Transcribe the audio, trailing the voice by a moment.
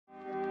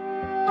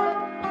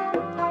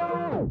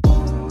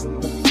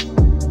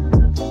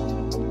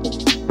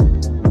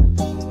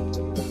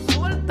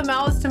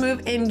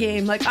in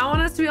game. Like I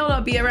want us to be able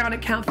to be around a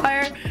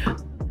campfire,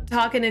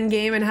 talking in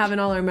game and having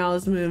all our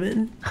mouths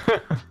moving.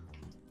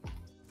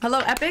 Hello,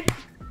 Epic.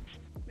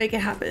 Make it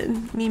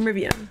happen. Meme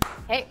review.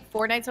 Hey,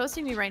 Fortnite's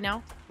hosting me right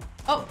now.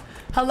 Oh,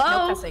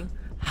 hello. No cussing.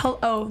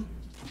 Hello.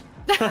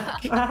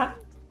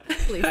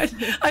 Please.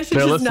 I should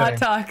just not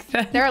talk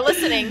then. They're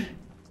listening.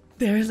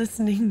 They're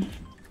listening.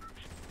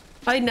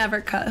 I never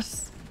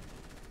cuss.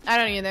 I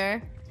don't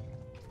either.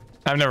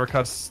 I've never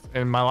cussed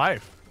in my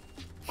life.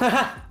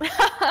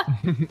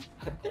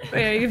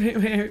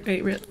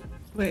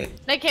 Wait.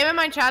 They came in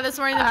my chat this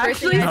morning. The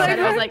first Actually, thing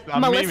I was like, I'm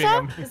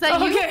Melissa? Is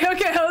that you?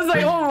 Okay. I was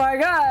like, oh my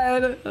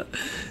god,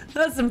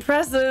 that's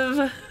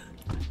impressive.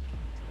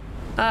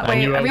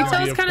 Wait,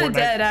 Retail's kind of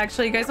dead.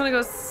 Actually, you guys want to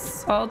go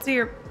salty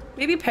or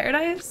maybe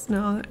paradise?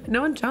 No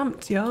one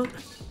jumped, yo.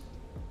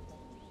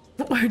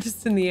 We're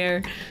just in the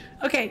air.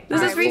 Okay,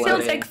 this is Retail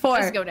Take 4.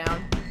 Just go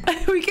down.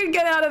 We can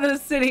get out of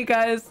this city,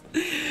 guys.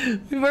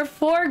 We're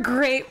 4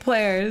 great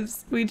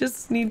players. We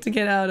just need to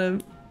get out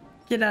of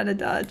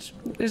Dodge.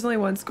 There's only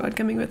 1 squad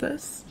coming with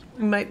us.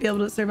 We might be able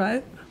to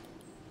survive.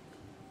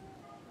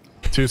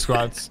 2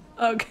 squads.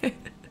 Okay.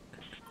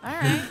 All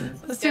right.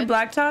 Let's do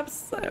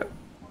blacktops.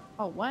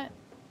 Oh, what?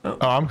 Oh,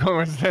 I'm going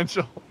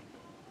residential.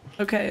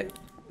 Okay.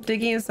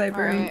 Diggy and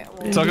Cypher. Right,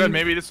 well, It's all good.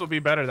 Maybe this will be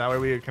better. That way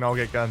we can all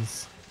get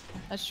guns.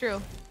 That's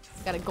true.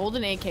 Got a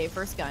golden AK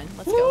first gun.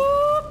 Let's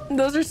go. Woo!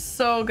 Those are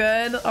so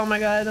good. Oh my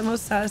god, the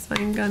most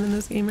satisfying gun in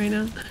this game right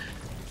now.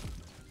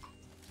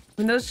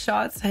 When those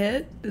shots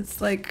hit,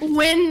 it's like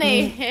When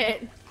they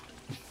hit.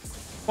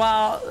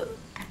 Well,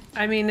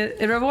 I mean,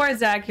 it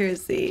rewards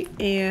accuracy,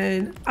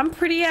 and I'm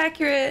pretty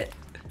accurate,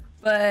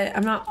 but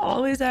I'm not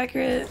always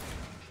accurate.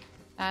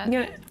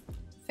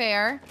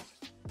 Fair.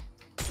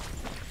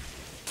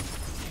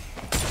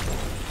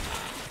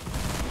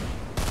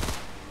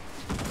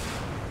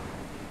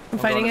 I'm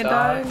fighting a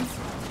dog.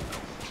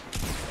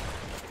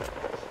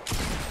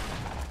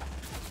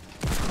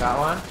 Got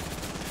one.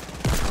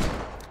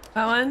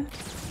 That one.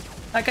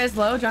 That guy's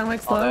low. John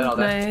Wick's low. All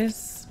day.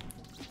 Nice.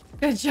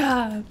 Good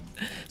job.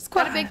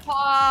 Squad. Got a big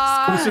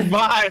paw. We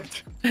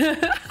survived.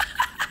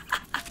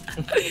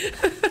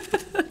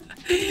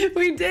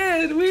 We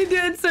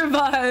did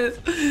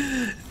survive.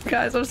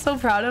 Guys, I'm so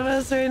proud of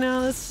us right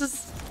now. This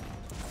is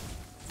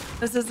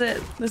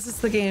it. This is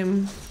the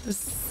game. This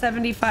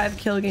 75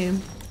 kill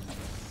game.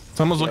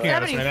 Someone's looking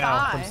at us right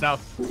now 75. from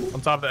south. On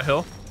top of that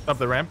hill. Up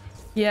the ramp.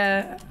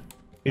 Yeah.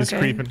 He's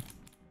creeping.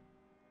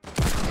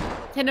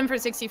 Hit him for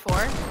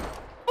 64.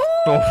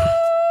 Oh.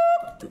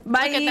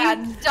 Bye. Look at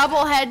that double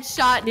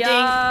headshot.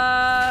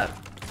 Yeah.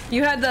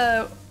 You had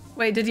the...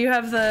 Wait, did you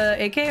have the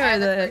AK or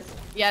the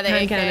the hand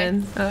AK.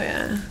 cannon? Oh,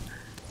 yeah.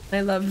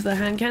 I love the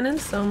hand cannon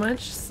so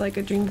much. It's like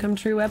a dream come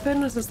true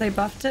weapon since they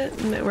buffed it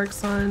and it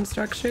works on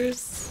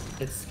structures.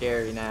 It's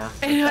scary now.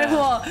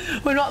 Well,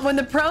 when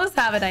the pros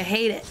have it, I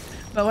hate it.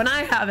 But when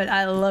I have it,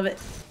 I love it.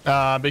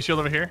 Big shield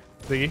over here.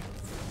 Ziggy.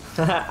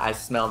 I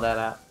smelled that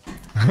out.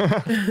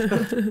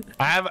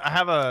 I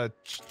have a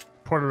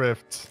porta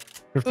rift.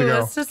 Ooh,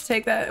 let's just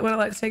take that when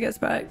Alexia gets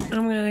back.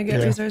 I'm gonna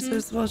get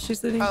resources while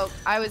she's sitting. Oh,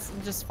 I was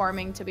just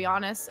farming, to be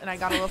honest, and I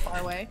got a little far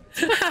away.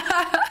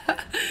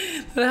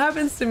 That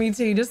happens to me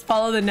too. You just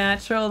follow the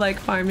natural like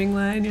farming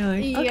line. You're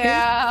like, okay.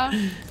 Yeah.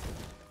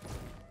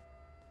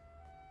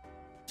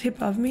 Tip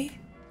above me.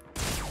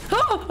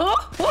 Whoa.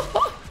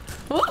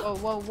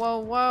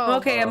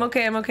 I'm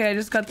okay. I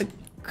just got the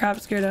crap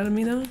scared out of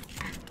me though.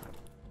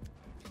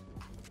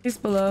 He's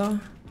below.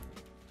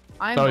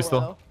 I'm No, below. he's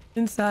still.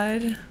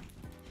 Inside.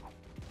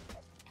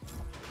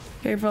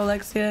 Careful,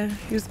 Alexia.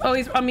 He's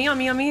on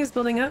me. He's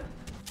building up.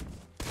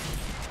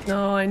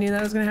 No, I knew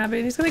that was gonna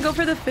happen. He's gonna go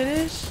for the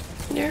finish.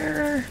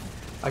 Yeah.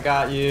 I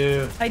got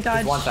you. I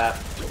dodge. Want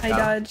that? I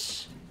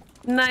dodge.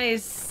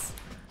 Nice.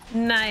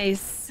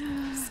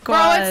 Squad.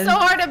 Bro, it's so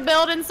hard to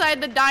build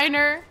inside the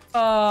diner.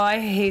 Oh, I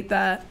hate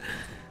that.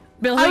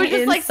 Building I was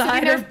just like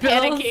inside sitting there of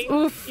builds. panicking.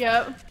 Oof.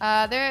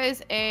 Yep. There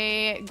is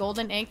a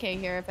golden AK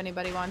here if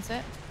anybody wants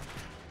it.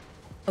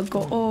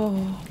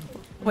 Oh.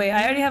 Wait,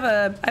 I have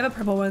a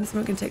purple one, so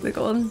I can take the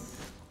gold.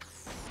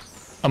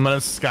 I'm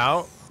gonna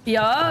scout.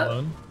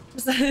 Yeah.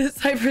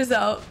 Cypher's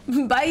out.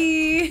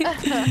 Bye.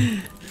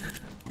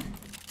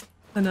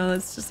 Oh, no,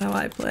 that's just how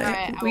I play.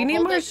 Right, we need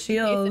more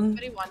shield. If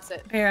anybody wants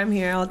it. Here, I'm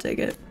here. I'll take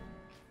it.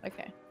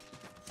 Okay.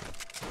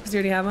 Because you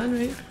already have one,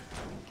 right?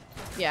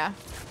 Yeah.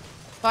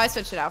 Well, I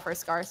switched it out for a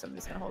scar, so I'm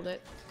just gonna hold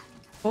it.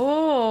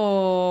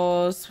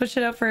 Oh, switch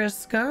it out for a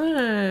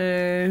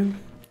sky. I'm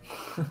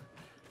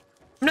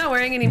not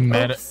wearing any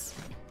boots.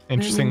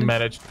 Interesting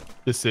meta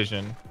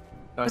decision.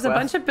 There's a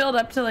bunch of build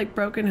up to like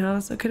broken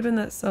house. It could have been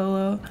that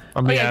solo.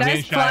 Yeah,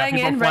 guys flying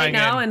in right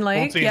now and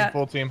like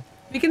full team.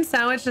 We can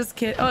sandwich this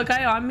kid. Oh, a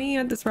guy on me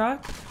at this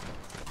rock.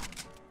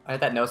 I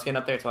had that no skin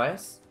up there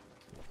twice.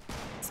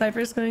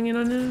 Cypher's going in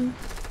on him.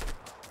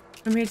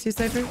 I'm here too,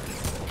 Cypher.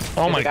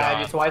 Oh my guy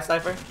god. you twice,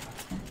 Cypher.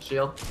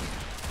 Shield.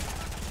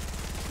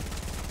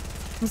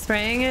 I'm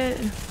spraying it.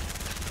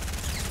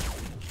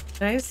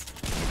 Nice.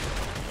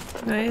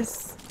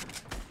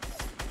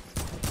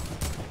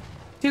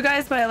 2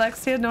 guys by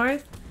Alexia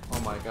north. Oh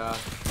my god.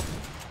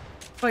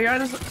 Oh, you're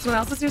on someone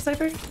else's, you,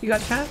 Cypher? You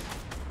got chat?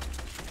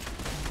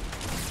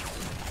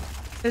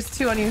 There's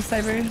 2 on you,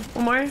 Cypher.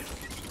 One more.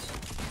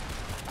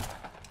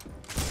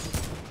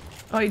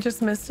 Oh, you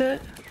just missed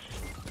it?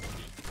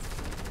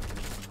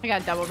 I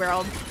got double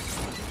barreled.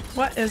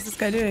 What is this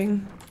guy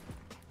doing?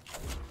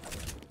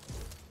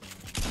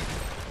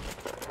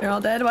 They're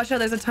all dead. Watch out,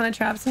 there's a ton of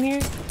traps in here.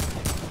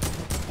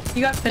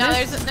 You got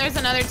finished? No, there's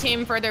another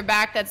team further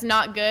back that's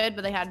not good,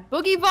 but they had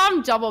Boogie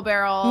Bomb double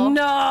barrel.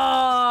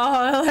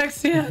 No,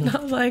 Alexia,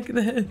 not like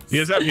this. You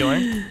guys have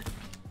healing?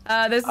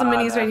 There's some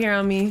minis right here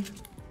on me.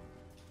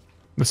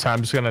 This time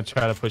I'm just gonna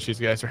try to push these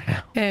guys right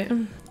now. Okay.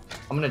 I'm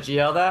gonna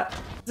GL that.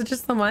 Is it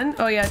just the one?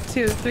 Oh yeah,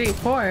 2, 3,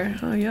 4.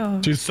 Oh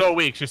yo. She's so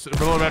weak. She's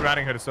Little Red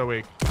Riding Hood is so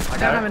weak. I I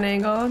got have it. an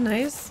angle.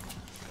 Nice.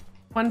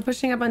 One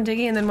pushing up on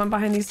Diggy and then one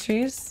behind these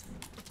trees.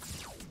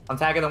 I'm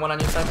tagging the one on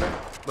you, Cypher.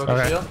 Broken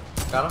Okay. shield.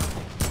 Got him.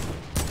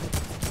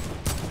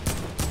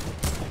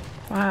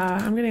 Wow,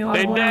 I'm getting a lot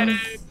They of did ones.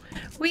 it.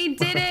 We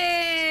did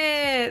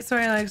it!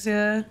 Sorry,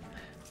 Alexia.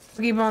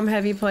 Boogie Bomb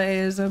heavy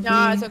plays. OP.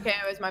 No, it's okay.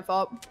 It was my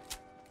fault.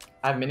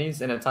 I have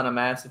minis and a ton of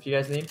mats if you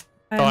guys need.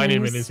 Oh, I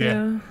need minis,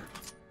 yeah.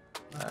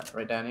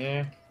 Right down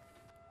here.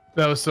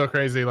 That was so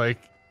crazy. Like,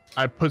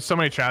 I put so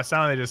many traps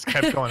down, and they just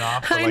kept going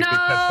off. But, I like, know. they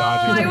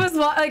kept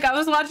dodging. I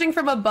was watching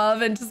from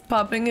above and just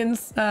popping in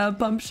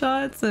pump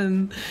shots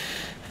and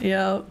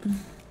yeah.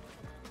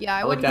 Yeah,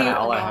 I I looked wouldn't. at it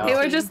all I have. They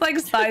were just like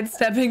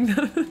sidestepping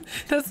them.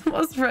 That's the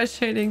most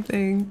frustrating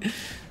thing.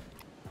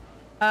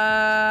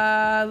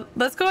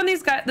 Let's go on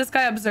this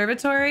guy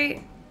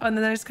observatory. Oh, and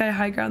then there's guy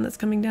high ground that's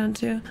coming down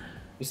too.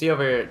 You see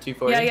over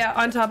 240? Yeah,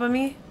 on top of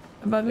me,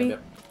 above me.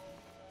 Yep.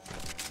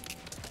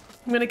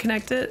 I'm gonna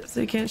connect it so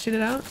you can't shoot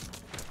it out.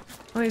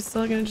 Oh, he's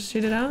still gonna just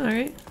shoot it out. All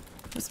right,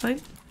 that's fine.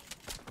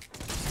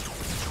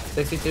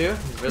 62. He's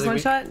Just really one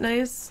weak. shot,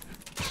 nice.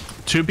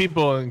 2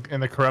 people in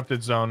the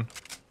corrupted zone.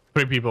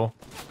 3 people.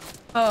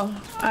 Oh,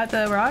 at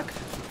the rock.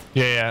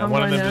 Yeah. I'm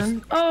One of going them down.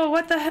 just. Oh,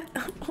 what the heck?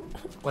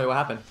 Wait, what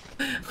happened?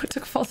 I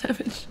took fall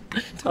damage.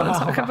 Don't want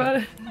to talk about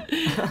it.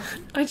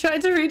 I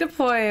tried to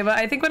redeploy, but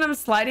I think when I'm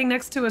sliding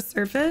next to a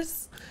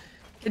surface,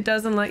 it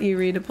doesn't let you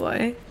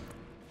redeploy.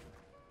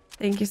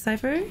 Thank you,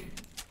 Cypher.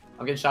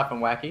 I'm getting shot from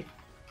Wacky.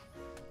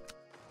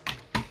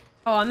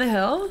 Oh, on the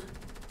hill?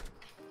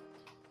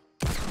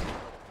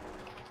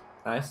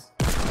 Nice.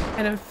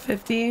 Kind of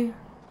 50.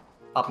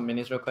 Popping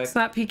minis real quick. It's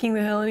not peeking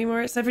the hill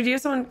anymore. Cypher, do you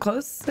have someone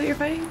close that you're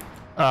fighting?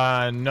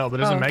 No, but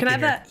doesn't Oh, make can I it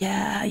have here.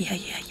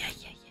 that? Yeah.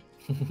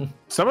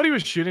 Somebody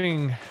was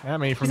shooting at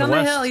me from He's the on the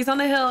west. hill. He's on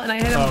the hill, and I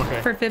hit him Oh,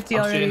 okay. for 50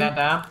 I'm already. shooting that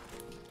down.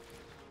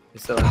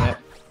 He's still in it.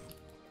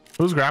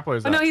 Whose grappler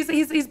is Oh that? no,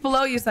 he's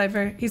below you,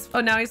 Cypher.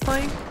 Now he's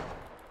flying.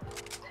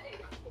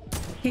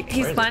 He's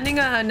Where is landing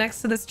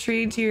next to this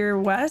tree to your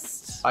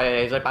west. Oh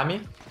yeah, he's right by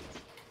me.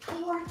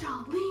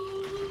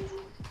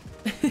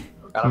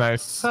 Got him.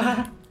 Nice.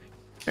 All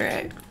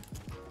right.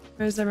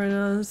 Where's everyone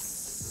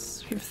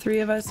else? We have 3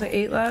 of us, so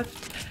 8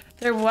 left.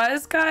 There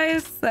was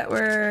guys that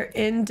were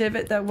in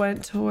divot that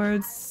went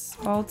towards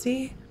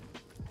Salty.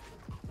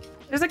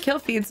 There's a kill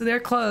feed, so they're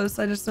close.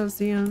 I just don't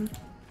see them.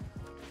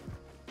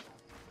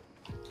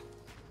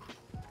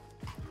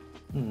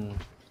 I think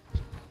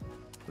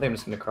I'm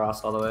just gonna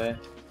cross all the way.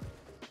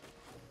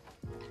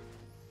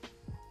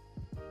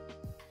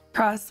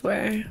 Cross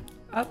where?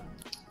 Up?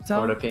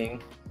 Over to So?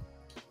 ping.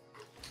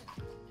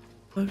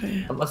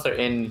 Okay. Unless they're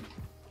in.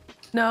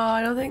 No,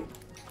 I don't think.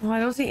 Well, I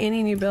don't see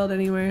any new build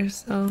anywhere,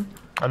 so.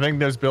 I think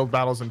there's build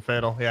battles in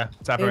Fatal. Yeah,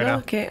 it's happening right now.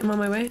 Okay, I'm on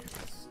my way.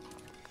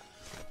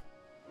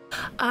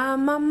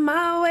 I'm on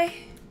my way.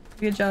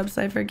 Good job,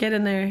 Cypher. Get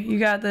in there. You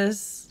got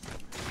this.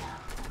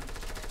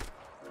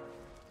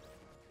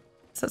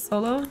 Is that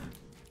solo?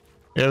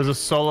 Yeah, it was a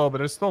solo, but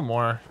there's still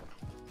more.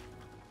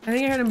 I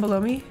think I heard him below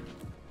me.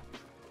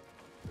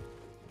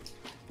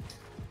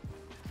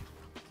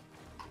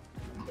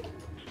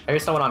 I hear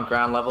someone on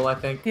ground level, I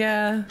think.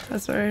 Yeah,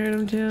 that's where I heard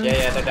him too.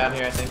 Yeah, they're down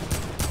here, I think.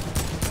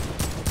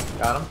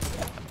 Got him.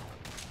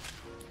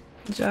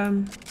 Good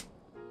job.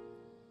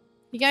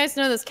 You guys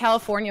know those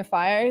California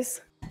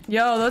fires?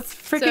 Yo, that's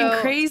freaking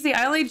So- crazy.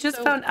 I only just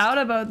found out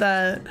about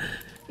that.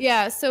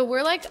 Yeah, so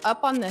we're like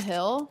up on the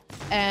hill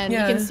and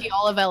Yeah. you can see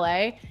all of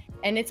LA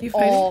and it's You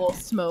fighting? all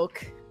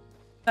smoke.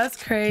 That's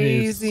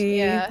crazy.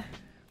 Yeah.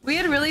 We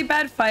had really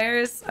bad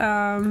fires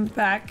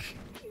back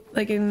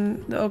like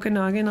in the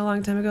Okanagan a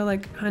long time ago.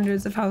 Like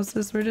hundreds of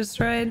houses were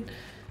destroyed.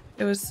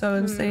 It was so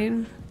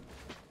insane.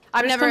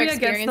 I've never British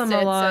Columbia gets experienced them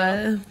it. a lot.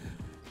 So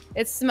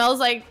it smells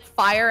like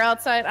fire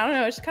outside. I don't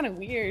know, it's just kind of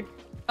weird.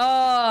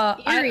 Oh,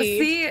 Eerie.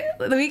 see,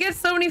 we get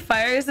so many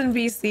fires in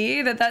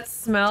BC that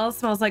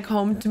smells like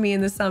home to me in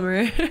the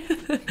summer.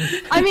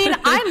 I mean,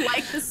 I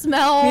like the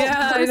smell.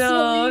 Yeah, I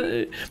know.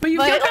 personally, But you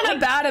but, feel kind like-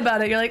 of bad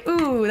about it. You're like,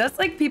 ooh, that's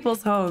like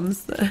people's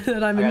homes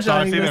that I'm I got enjoying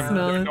Honestly, the they're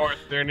smell. north.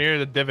 They're near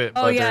the divot.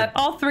 Oh but yeah, they're-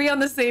 all 3 on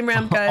the same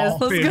ramp, guys. All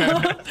Let's three.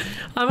 go.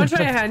 I'm gonna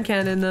try a hand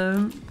cannon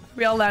them.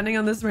 We all landing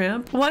on this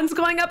ramp. One's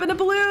going up in a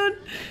balloon.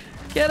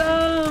 Get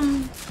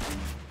him.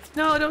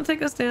 No, don't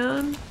take us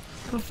down.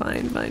 Oh,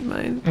 fine. Oh,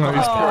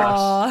 he's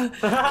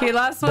Aww. Okay,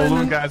 last one.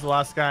 Balloon guy's the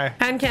last guy.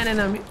 Hand cannon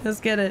him. Let's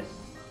get it.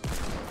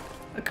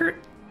 Kurt.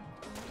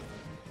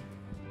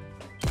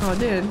 Oh,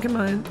 dude, come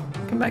on.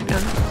 Come back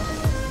down.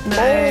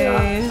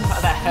 Nice. Oh,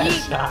 that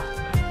headshot.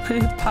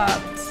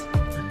 Popped.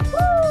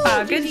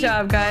 Wow, good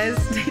job, guys.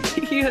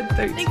 You had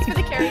 13. Thanks for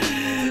the carry.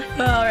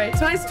 All right,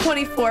 so nice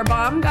 24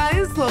 bomb,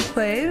 guys. Well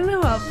played.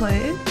 Well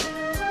played.